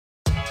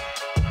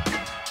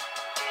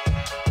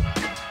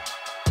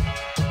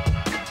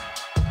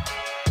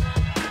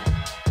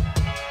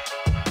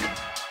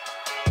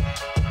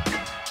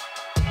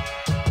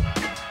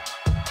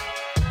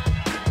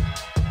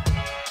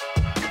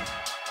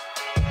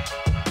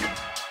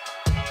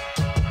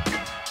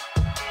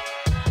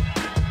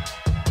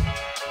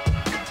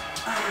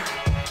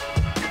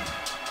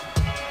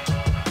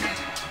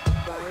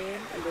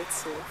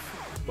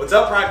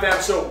What's up, Prime Fam?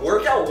 So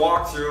workout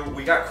walkthrough,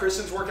 we got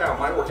Kristin's workout,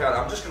 my workout.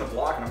 I'm just gonna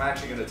vlog and I'm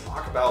actually gonna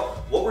talk about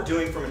what we're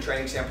doing from a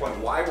training standpoint,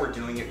 why we're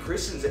doing it.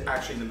 Kristin's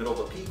actually in the middle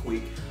of a peak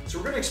week. So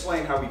we're gonna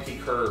explain how we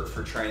peak her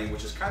for training,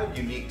 which is kind of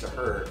unique to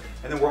her.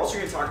 And then we're also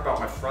gonna talk about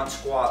my front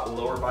squat,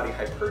 lower body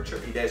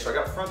hypertrophy day. So I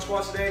got front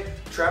squats today,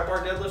 trap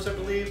bar deadlifts, I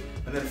believe,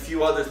 and then a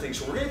few other things.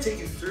 So we're gonna take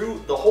you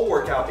through the whole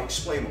workout,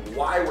 explain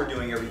why we're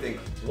doing everything,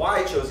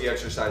 why I chose the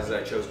exercises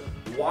that I chose,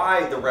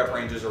 why the rep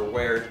ranges are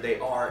where they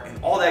are,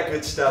 and all that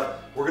good stuff.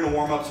 We're gonna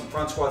warm up some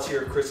front squats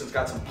here. Kristin's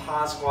got some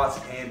pause squats,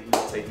 and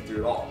we'll take you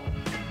through it all.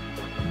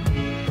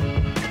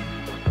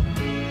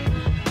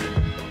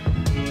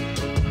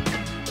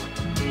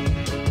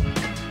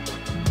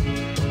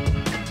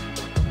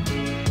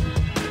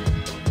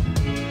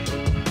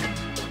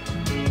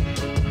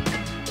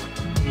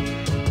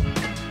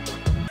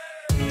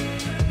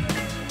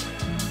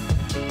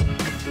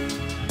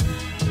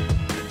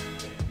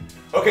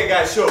 Okay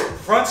guys, so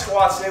front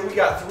squats today, we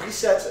got 3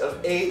 sets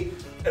of 8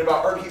 at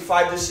about RP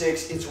 5 to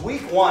 6. It's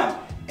week 1,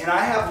 and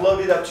I have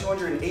loaded up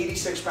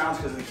 286 pounds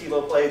because of the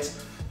kilo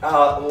plates.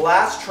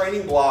 Last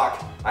training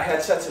block, I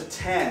had sets of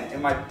 10,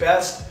 and my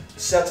best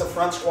sets of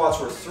front squats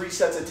were 3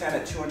 sets of 10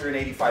 at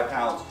 285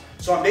 pounds.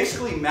 So I'm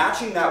basically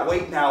matching that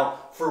weight now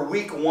for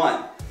week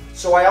 1.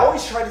 So I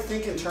always try to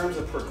think in terms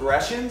of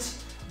progressions,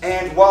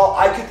 and while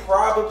I could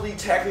probably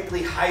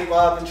technically hype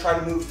up and try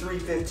to move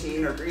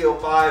 315 or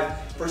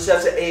 305 for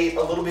sets of 8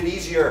 a little bit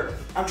easier,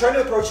 I'm trying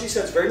to approach these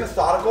sets very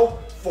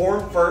methodical,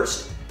 form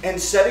first, and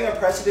setting a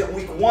precedent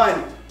week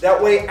 1.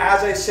 That way,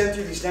 as I send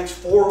through these next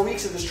 4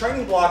 weeks of this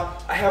training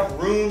block, I have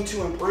room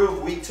to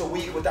improve week to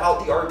week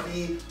without the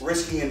RP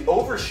risking an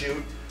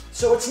overshoot.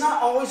 So it's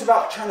not always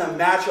about trying to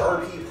match your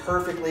RP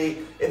perfectly.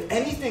 If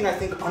anything, I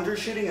think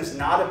undershooting is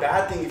not a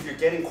bad thing if you're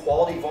getting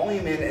quality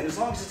volume in, and as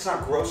long as it's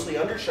not grossly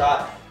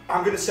undershot,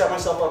 I'm gonna set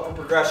myself up for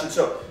progression.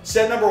 So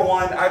set number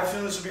 1, I have a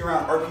feeling this will be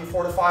around RP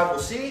 4 to 5, we'll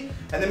see.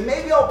 And then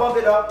maybe I'll bump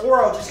it up,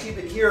 or I'll just keep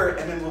it here,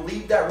 and then we'll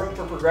leave that room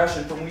for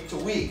progression from week to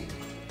week.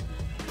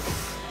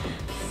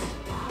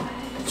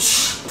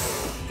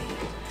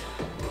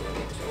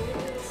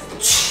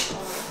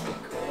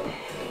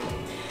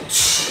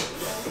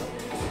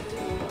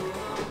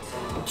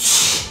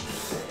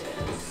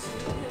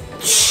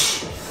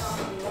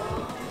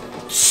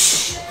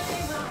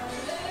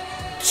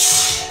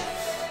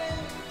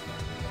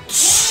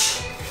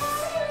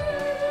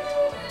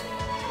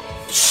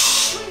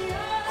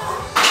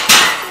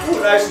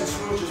 Nice and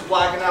smooth, just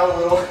blacking out a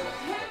little.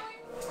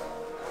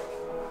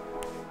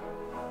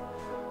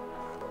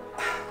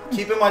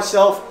 Keeping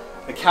myself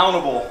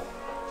accountable.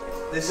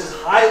 This is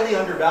highly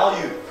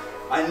undervalued.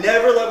 I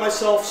never let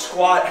myself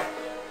squat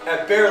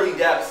at barely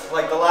depth.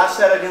 Like the last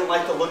set, I didn't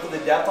like the look of the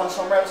depth on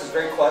some reps. It's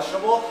very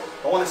questionable.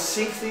 I want to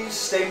sink these,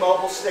 stay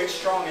mobile, stay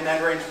strong in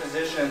end range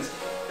positions.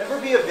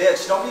 Never be a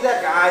bitch. Don't be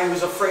that guy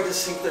who's afraid to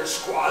sink their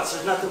squats.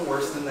 There's nothing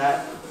worse than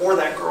that. Or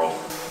that girl.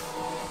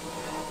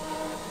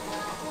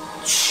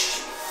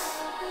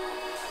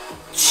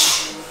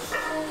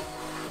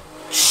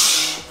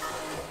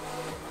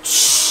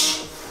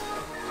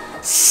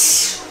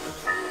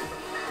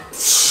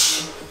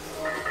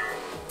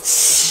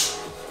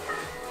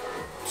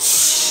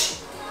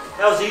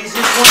 That was easy.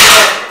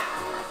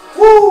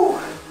 Woo!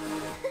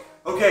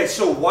 Okay,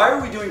 so why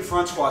are we doing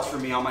front squats for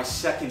me on my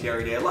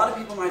secondary day? A lot of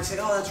people might say,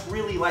 oh, that's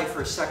really light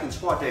for a second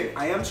squat day.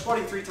 I am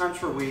squatting 3 times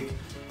per week,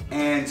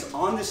 and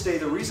on this day,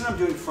 the reason I'm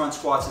doing front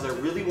squats is I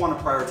really want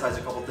to prioritize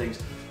a couple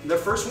things. The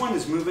first one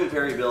is movement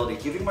variability,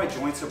 giving my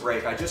joints a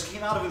break. I just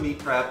came out of a meet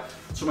prep,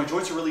 so my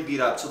joints are really beat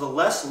up. So the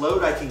less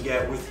load I can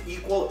get with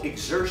equal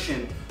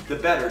exertion, the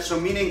better. So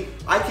meaning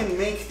I can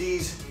make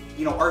these,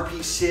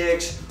 RP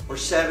 6 or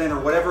 7 or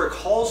whatever it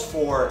calls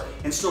for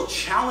and still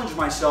challenge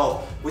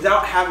myself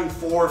without having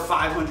 400 or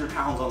 500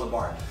 pounds on the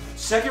bar.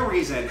 Second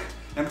reason,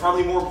 and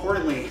probably more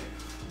importantly,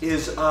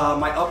 is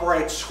my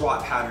upright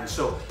squat pattern.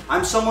 So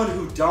I'm someone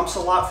who dumps a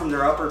lot from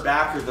their upper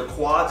back or the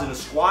quads in a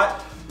squat.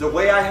 The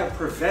way I have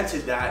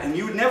prevented that, and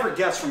you would never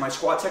guess from my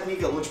squat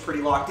technique, it looks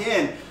pretty locked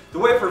in. The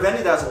way I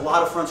prevented that is a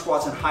lot of front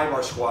squats and high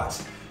bar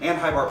squats and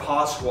high bar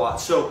pause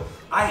squats. So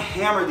I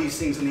hammer these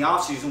things in the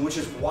off season, which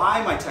is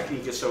why my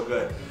technique is so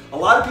good. A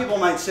lot of people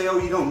might say, oh,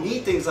 you don't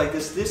need things like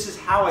this. This is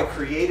how I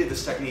created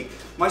this technique.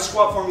 My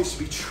squat form used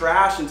to be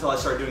trash until I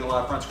started doing a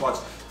lot of front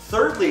squats.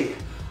 Thirdly,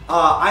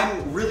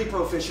 I'm really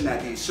proficient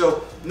at these.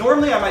 So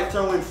normally I might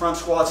throw in front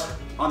squats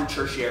on a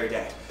tertiary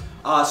day.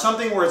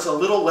 Something where it's a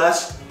little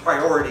less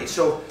priority.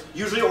 So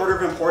usually order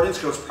of importance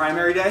goes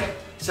primary day,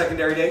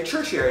 secondary day,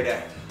 tertiary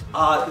day.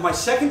 My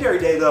secondary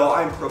day though,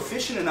 I'm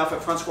proficient enough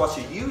at front squats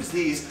to use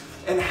these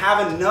and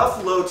have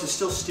enough load to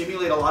still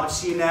stimulate a lot of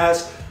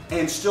CNS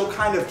and still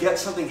kind of get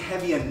something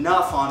heavy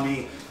enough on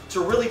me to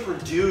really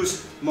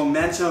produce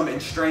momentum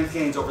and strength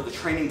gains over the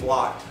training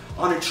block.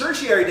 On a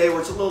tertiary day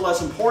where it's a little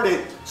less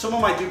important, someone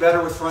might do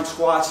better with front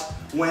squats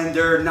when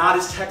they're not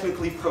as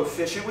technically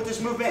proficient with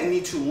this movement and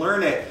need to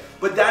learn it.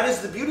 But that is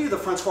the beauty of the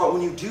front squat.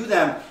 When you do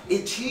them,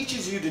 it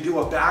teaches you to do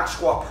a back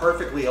squat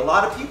perfectly. A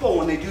lot of people,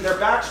 when they do their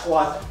back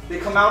squat, they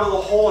come out of the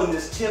hole and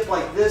this tip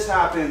like this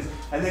happens,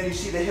 and then you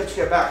see the hips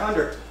get back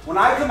under. When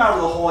I come out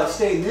of the hole, I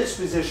stay in this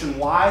position.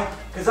 Why?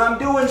 Because I'm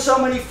doing so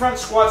many front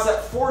squats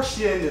that force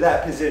you into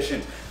that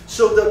position.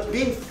 So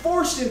being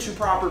forced into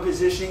proper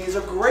positioning is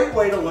a great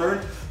way to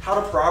learn how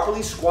to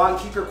properly squat and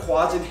keep your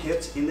quads and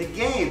hips in the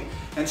game.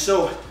 And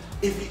so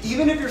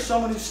even if you're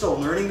someone who's still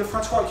learning the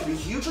front squat, it can be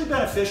hugely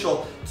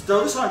beneficial to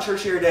throw this on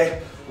tertiary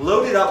day,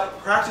 load it up,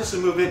 practice the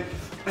movement,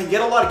 and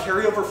get a lot of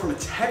carryover from a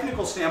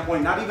technical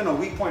standpoint, not even a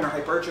weak point or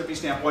hypertrophy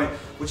standpoint,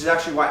 which is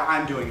actually why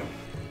I'm doing them.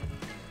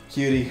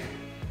 Cutie.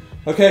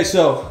 Okay,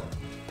 so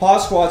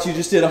pause squats, you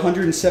just did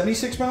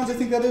 176 pounds, I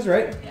think that is,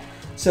 right? Yeah.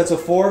 Sets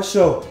of 4.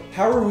 So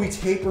how are we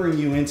tapering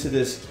you into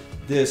this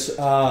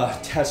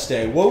test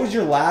day? What was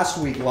your last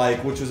week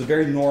like, which was a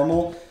very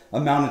normal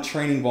amount of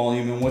training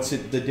volume, and what's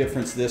the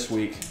difference this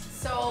week?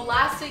 So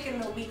last week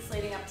and the weeks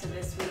leading up to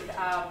this week,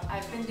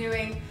 I've been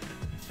doing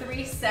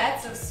 3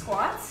 sets of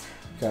squats.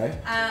 Okay.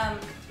 At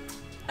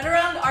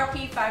around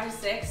RP 5 to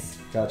 6.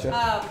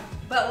 Gotcha.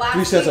 But last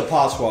 3 sets week, of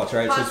pause squats,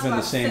 right? Pause So it's been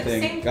the same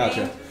thing. Same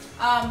Gotcha. thing.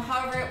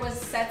 However, it was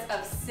sets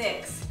of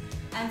 6.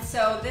 And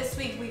so this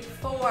week, week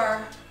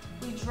 4,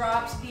 we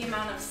dropped the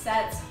amount of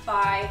sets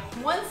by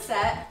 1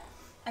 set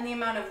and the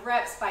amount of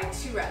reps by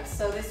 2 reps.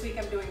 So this week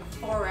I'm doing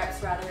 4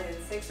 reps rather than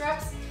 6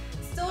 reps.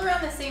 Still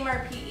around the same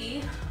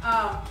RPE.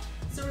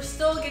 So we're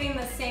still getting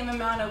the same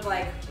amount of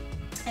like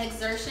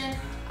exertion,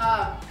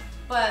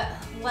 but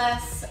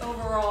less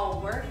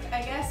overall work,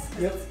 I guess.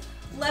 Yep.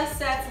 Less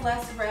sets,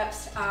 less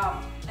reps,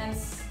 and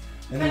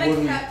kind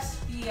of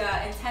kept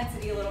the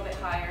intensity a little bit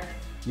higher.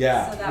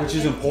 Yeah, so which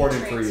is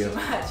important for you. Too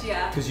much,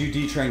 yeah. Because you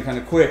detrain kind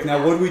of quick.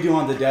 Now, what do we do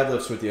on the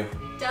deadlifts with you?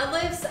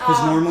 Deadlifts.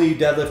 Because normally you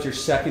deadlift your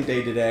second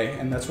day today,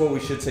 and that's what we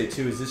should say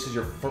too. Is this is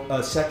your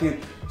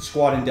second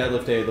squat and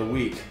deadlift day of the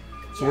week.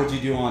 So what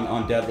did you do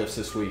on deadlifts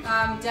this week?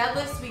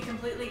 Deadlifts we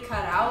completely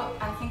cut out.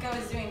 I think I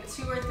was doing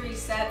 2 or 3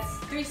 sets,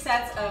 3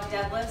 sets of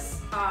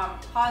deadlifts,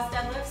 pause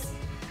deadlifts.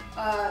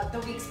 The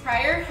weeks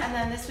prior, and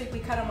then this week we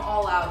cut them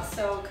all out.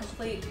 So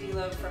complete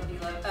deload from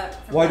deload.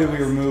 Why do we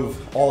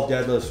remove all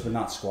deadlifts but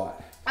not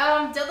squat?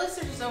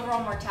 Deadlifts are just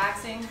overall more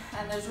taxing,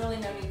 and there's really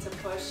no need to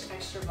push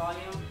extra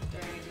volume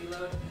during a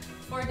deload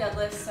for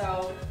deadlifts.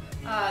 So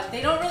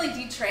they don't really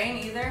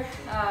detrain either.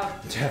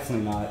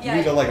 Definitely not. Yeah,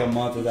 you can go like a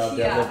month without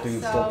yeah, deadlifting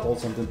and still pull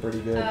something pretty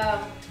good.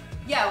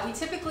 Yeah, we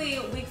typically,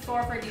 week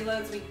 4 for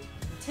deloads, we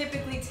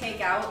typically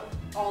take out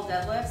all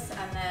deadlifts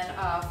and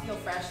then feel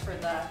fresh for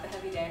the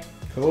heavy day.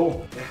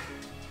 Cool.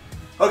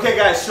 Okay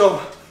guys,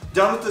 so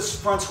done with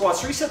this front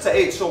squats, 3 sets of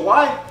 8. So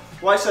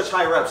why such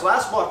high reps?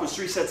 Last block was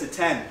 3 sets of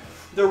 10.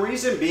 The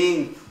reason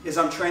being is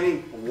I'm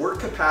training work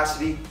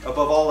capacity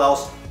above all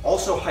else,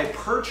 also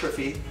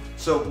hypertrophy.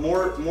 So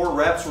more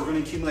reps, we're going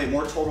to accumulate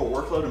more total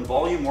workload and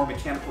volume, more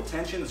mechanical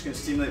tension. It's going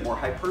to stimulate more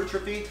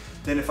hypertrophy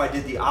than if I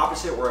did the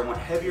opposite where I went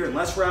heavier and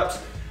less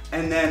reps.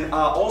 And then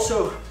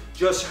also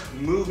just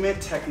movement,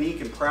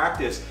 technique, and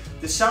practice.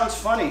 This sounds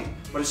funny,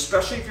 but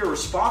especially if you're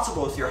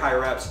responsible with your high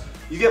reps,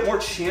 you get more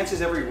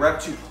chances every rep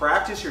to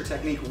practice your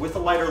technique with a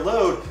lighter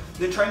load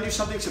than trying to do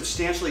something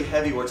substantially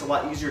heavy where it's a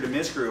lot easier to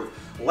misgroove.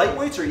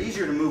 Lightweights are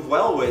easier to move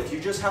well with. You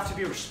just have to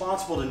be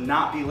responsible to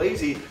not be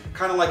lazy,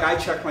 kind of like I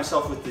checked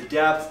myself with the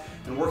depth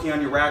and working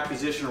on your rack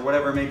position or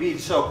whatever it may be.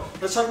 So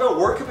let's talk about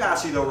work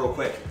capacity though real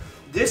quick.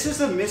 This is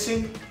the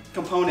missing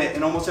component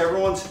in almost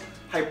everyone's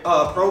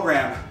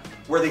program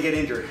where they get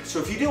injured. So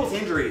if you deal with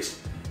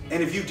injuries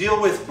and if you deal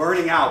with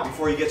burning out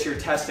before you get to your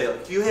test day,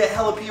 like if you hit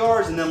hella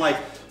PRs and then like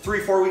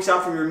 3-4 weeks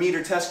out from your meet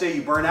or test day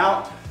you burn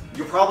out,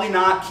 you're probably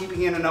not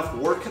keeping in enough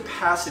work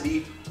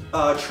capacity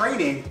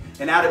training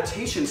and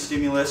adaptation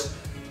stimulus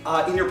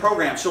in your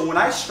program. So when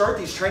I start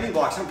these training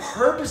blocks, I'm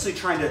purposely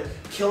trying to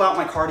kill out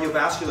my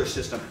cardiovascular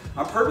system.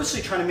 I'm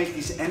purposely trying to make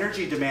these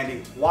energy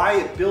demanding. Why?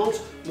 It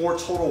builds more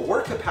total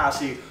work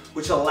capacity,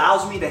 which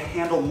allows me to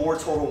handle more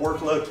total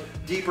workload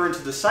deeper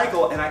into the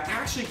cycle, and I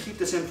actually keep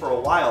this in for a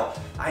while.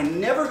 I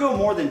never go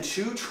more than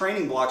 2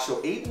 training blocks,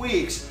 so 8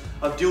 weeks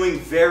of doing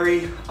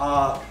very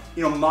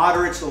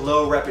moderate to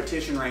low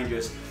repetition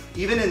ranges.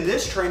 Even in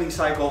this training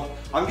cycle,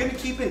 I'm gonna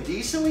keep in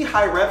decently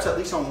high reps at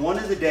least on one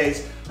of the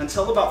days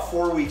until about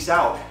 4 weeks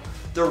out.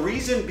 The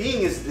reason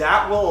being is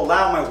that will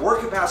allow my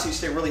work capacity to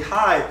stay really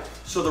high,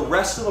 so the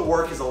rest of the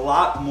work is a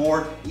lot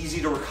more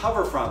easy to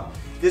recover from.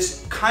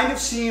 This kind of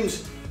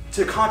seems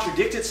to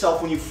contradict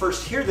itself when you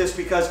first hear this,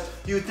 because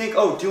you would think,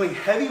 oh, doing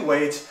heavy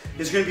weights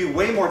is gonna be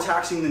way more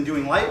taxing than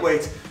doing light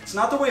weights. It's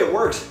not the way it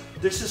works.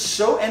 This is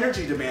so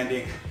energy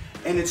demanding,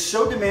 and it's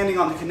so demanding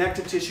on the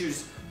connective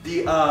tissues,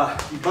 the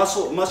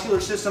muscular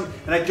system,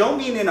 and I don't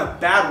mean in a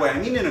bad way, I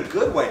mean in a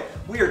good way.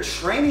 We are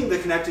training the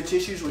connective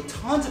tissues with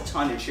tons of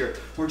tonnage here.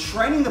 We're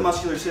training the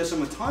muscular system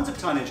with tons of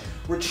tonnage.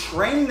 We're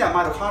training that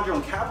mitochondrial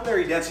and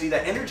capillary density,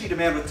 that energy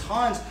demand with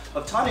tons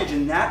of tonnage,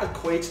 and that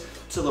equates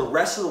to the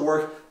rest of the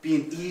work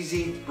being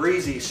easy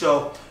breezy.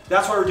 So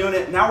that's why we're doing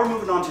it. Now we're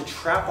moving on to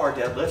trap bar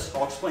deadlifts.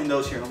 I'll explain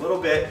those here in a little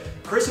bit.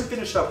 Kristin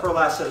finished up her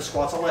last set of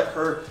squats. I'll let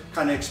her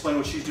kind of explain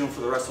what she's doing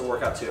for the rest of the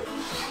workout too.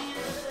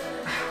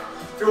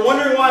 If you're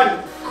wondering why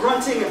I'm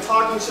grunting and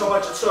talking so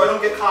much, it's so I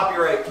don't get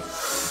copyright.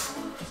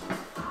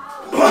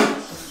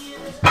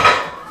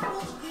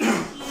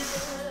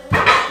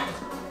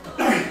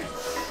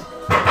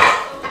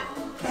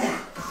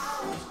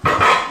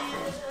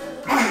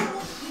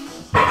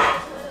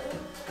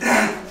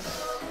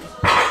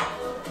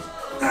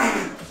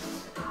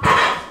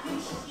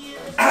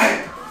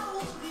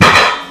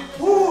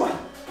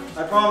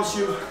 I promise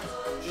you,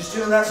 just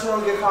doing that so I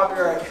don't get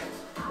copyright.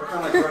 We're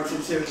kind of like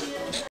grunting too.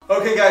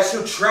 Okay guys,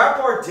 so trap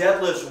bar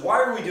deadlifts, why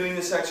are we doing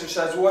this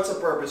exercise? What's the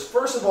purpose?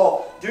 First of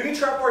all, doing a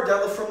trap bar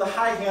deadlift from the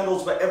high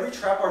handles, but every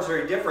trap bar is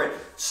very different.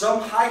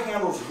 Some high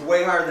handles are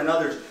way higher than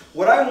others.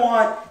 What I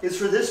want is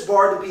for this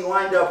bar to be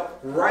lined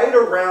up right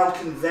around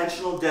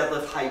conventional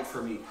deadlift height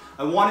for me.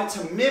 I want it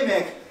to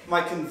mimic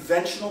my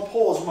conventional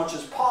pull as much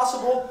as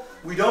possible.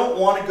 We don't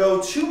want to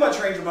go too much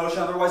range of motion,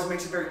 otherwise it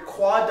makes it very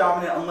quad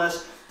dominant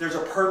unless there's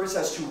a purpose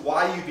as to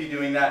why you'd be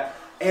doing that.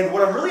 And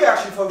what I'm really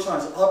actually focused on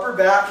is upper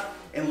back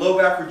and low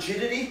back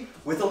rigidity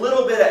with a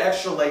little bit of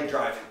extra leg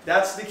drive.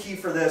 That's the key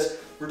for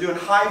this. We're doing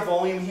high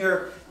volume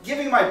here,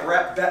 giving my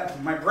back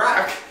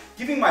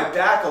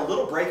a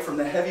little break from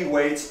the heavy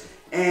weights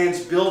and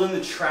building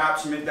the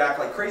traps mid-back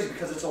like crazy.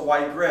 Because it's a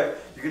wide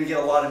grip, you're gonna get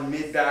a lot of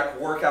mid-back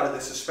work out of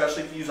this,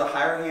 especially if you use a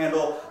higher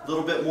handle, a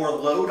little bit more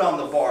load on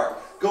the bar.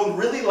 Going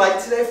really light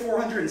today,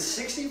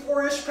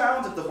 464-ish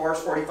pounds. If the bar's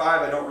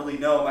 45, I don't really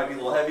know, it might be a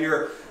little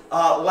heavier.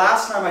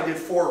 Last time I did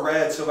 4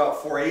 reps, so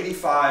about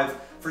 485.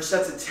 For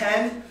sets of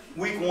 10,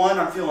 week 1,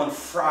 I'm feeling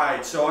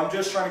fried. So I'm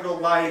just trying to go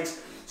light,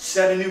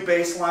 set a new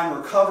baseline,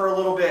 recover a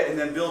little bit, and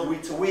then build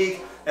week to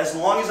week. As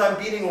long as I'm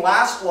beating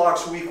last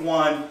block's week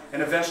 1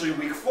 and eventually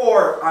week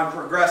 4, I'm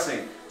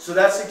progressing. So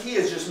that's the key,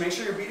 is just make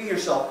sure you're beating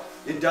yourself.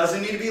 It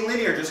doesn't need to be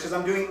linear. Just because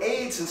I'm doing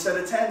 8s instead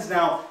of 10s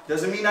now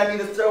doesn't mean I need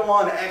to throw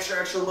on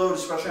extra load,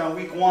 especially on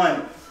week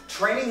 1.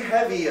 Training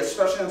heavy,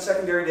 especially on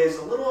secondary days, is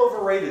a little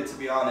overrated, to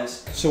be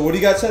honest. So what do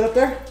you got set up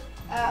there?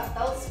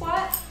 Belt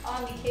squat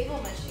on the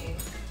cable machine.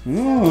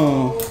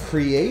 Ooh, so,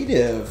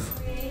 creative.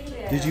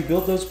 Did you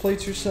build build those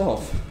plates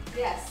yourself?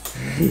 Yes.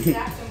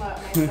 Stacked them up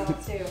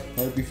myself too.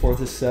 Right before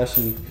this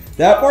session.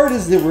 That part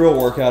is the real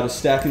workout, is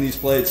stacking these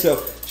plates.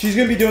 So she's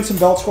going to be doing some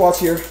belt squats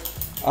here.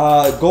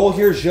 Goal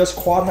here is just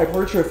quad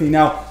hypertrophy.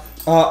 Now,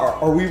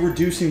 are we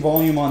reducing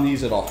volume on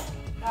these at all?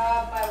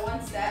 By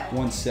 1 set.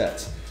 1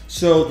 set.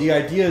 So the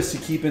idea is to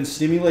keep in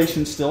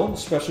stimulation still,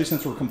 especially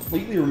since we're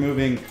completely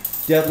removing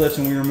deadlifts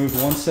and we removed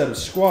 1 set of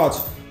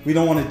squats. We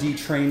don't want to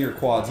detrain your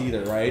quads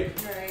either, right?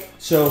 Right.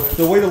 So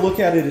the way to look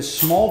at it is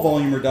small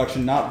volume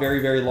reduction, not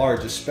very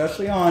large,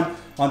 especially on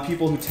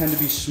people who tend to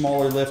be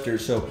smaller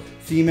lifters. So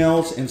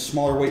females and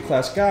smaller weight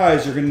class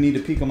guys are going to need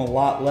to peak them a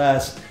lot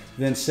less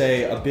than,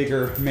 say, a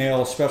bigger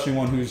male, especially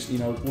one who's, you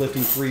know,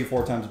 lifting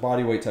 3-4 times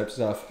body weight type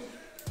stuff.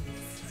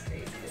 This is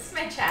crazy. This is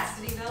my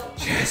chastity belt.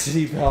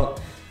 Chastity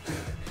belt.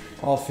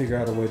 I'll figure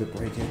out a way to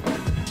break it.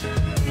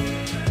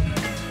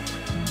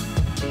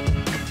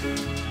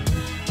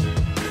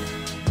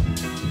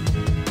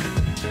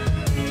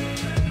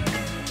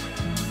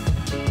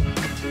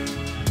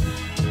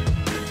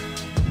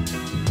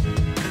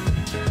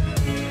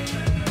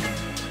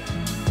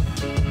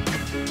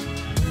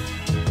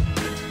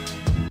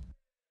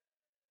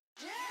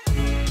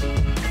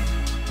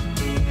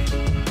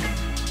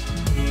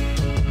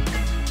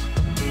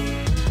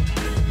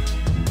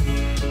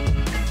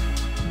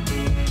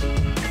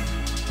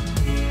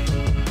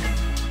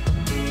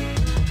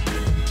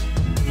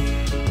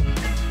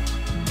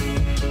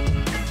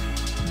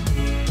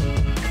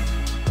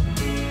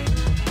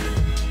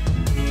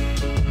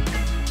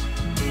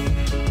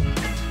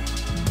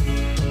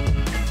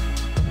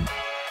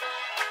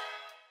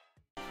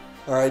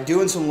 All right,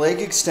 doing some leg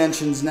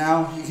extensions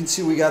now. You can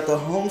see we got the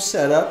home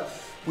setup.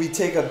 We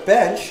take a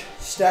bench,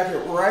 stack it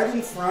right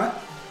in front,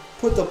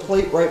 put the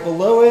plate right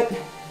below it,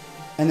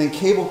 and then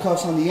cable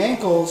cuffs on the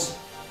ankles,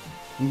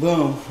 and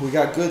boom, we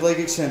got good leg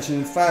extension.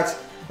 In fact,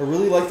 I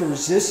really like the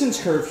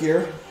resistance curve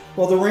here.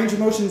 While the range of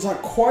motion is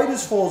not quite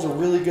as full as a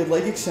really good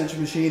leg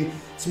extension machine,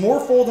 it's more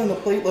full than the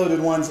plate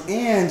loaded ones,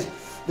 and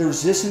the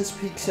resistance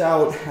peaks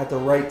out at the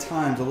right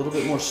times, a little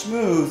bit more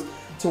smooth,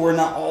 to where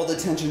not all the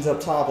tension's up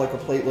top like a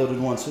plate loaded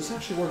one. So this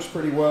actually works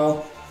pretty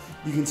well.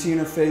 You can see in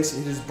her face,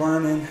 it is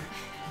burning.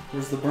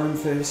 There's the burn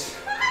face.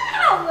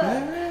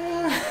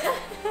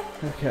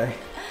 Okay,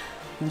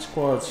 nice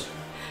quads.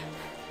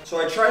 So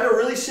I try to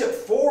really sit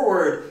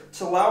forward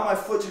to allow my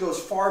foot to go as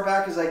far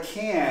back as I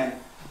can.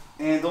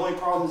 And the only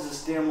problem is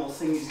this damn little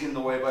thing is getting in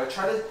the way. But I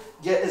try to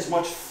get as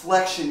much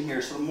flexion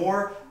here. So the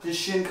more this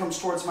shin comes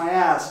towards my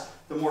ass,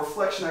 the more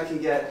flexion I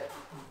can get.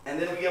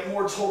 And then we get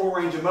more total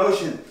range of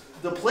motion.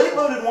 The plate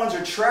loaded ones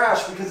are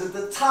trash because at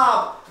the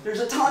top, there's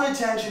a ton of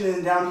tension,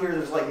 and down here,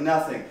 there's like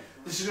nothing.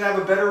 This is gonna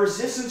have a better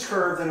resistance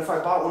curve than if I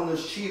bought one of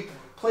those cheap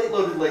plate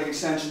loaded leg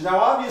extensions. Now,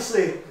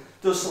 obviously,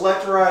 those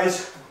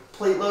selectorized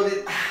plate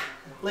loaded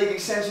leg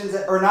extensions,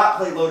 or not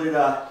plate loaded,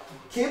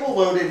 cable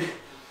loaded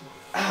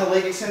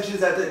leg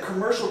extensions at the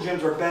commercial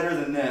gyms are better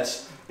than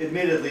this,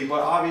 admittedly,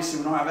 but obviously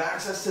we don't have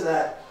access to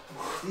that.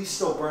 These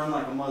still burn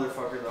like a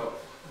motherfucker though.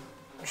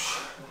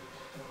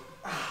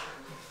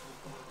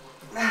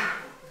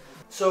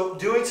 So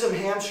doing some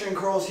hamstring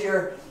curls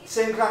here,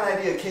 same kind of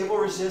idea, cable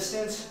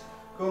resistance,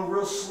 going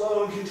real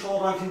slow and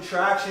controlled on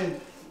contraction.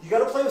 You got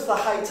to play with the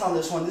heights on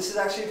this one. This is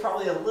actually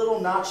probably a little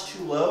notch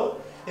too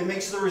low. It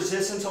makes the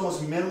resistance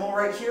almost minimal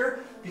right here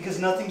because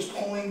nothing's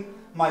pulling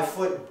my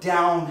foot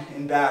down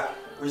and back,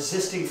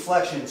 resisting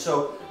flexion.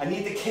 So I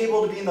need the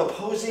cable to be in the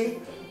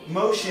opposing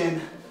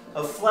motion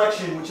of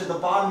flexion, which at the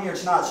bottom here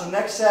it's not. So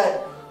next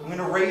set, I'm going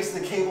to raise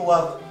the cable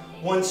up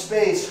one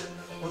space,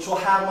 which will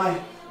have my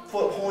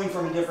foot pulling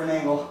from a different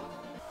angle.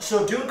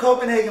 So doing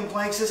Copenhagen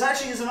planks, this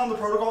actually isn't on the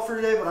protocol for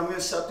today, but I'm going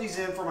to set these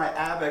in for my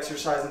ab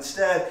exercise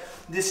instead.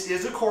 This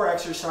is a core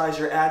exercise.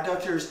 Your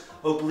adductors,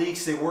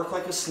 obliques, they work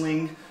like a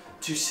sling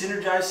to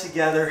synergize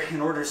together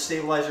in order to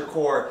stabilize your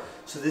core.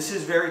 So this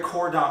is very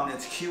core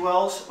dominant. It's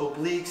QLs,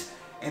 obliques,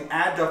 and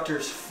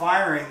adductors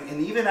firing,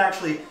 and even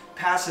actually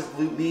passive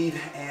glute med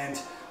and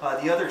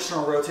the other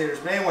external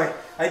rotators. But anyway,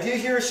 idea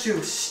here is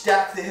to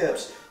stack the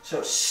hips.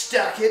 So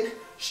stack it,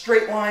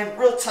 straight line,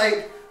 real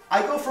tight.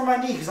 I go for my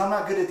knee because I'm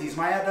not good at these.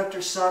 My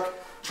adductors suck.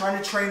 Trying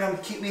to train them,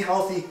 keep me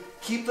healthy.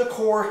 Keep the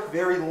core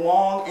very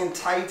long and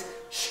tight,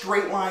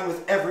 straight line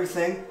with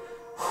everything.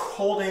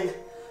 Holding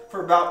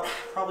for about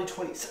probably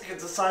 20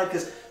 seconds aside,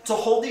 because to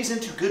hold these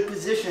into good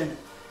position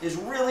is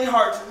really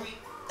hard for me.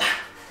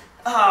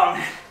 Oh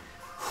man.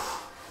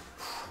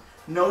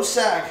 No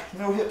sag,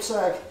 no hip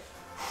sag.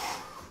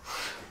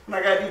 And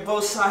I gotta do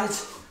both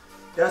sides.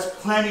 That's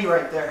plenty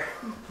right there.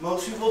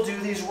 Most people do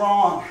these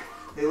wrong.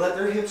 They let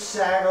their hips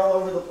sag all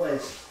over the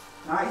place.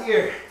 Not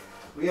here.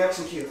 We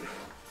execute.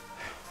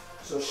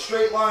 So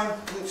straight line,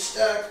 glute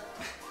stack.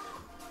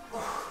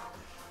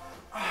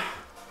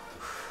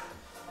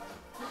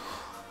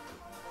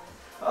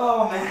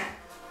 Oh man.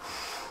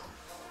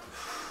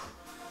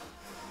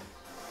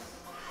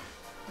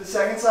 The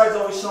second side's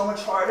always so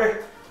much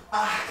harder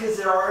because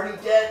they're already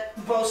dead.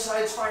 Both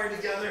sides fire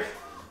together.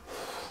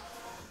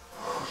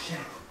 Oh shit.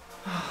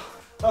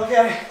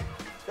 Okay,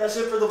 that's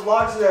it for the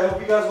vlog today. I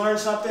hope you guys learned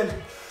something.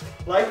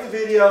 Like the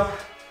video,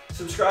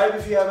 subscribe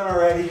if you haven't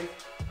already.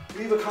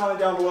 Leave a comment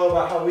down below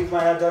about how weak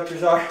my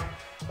abductors are.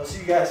 I'll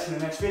see you guys in the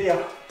next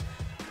video.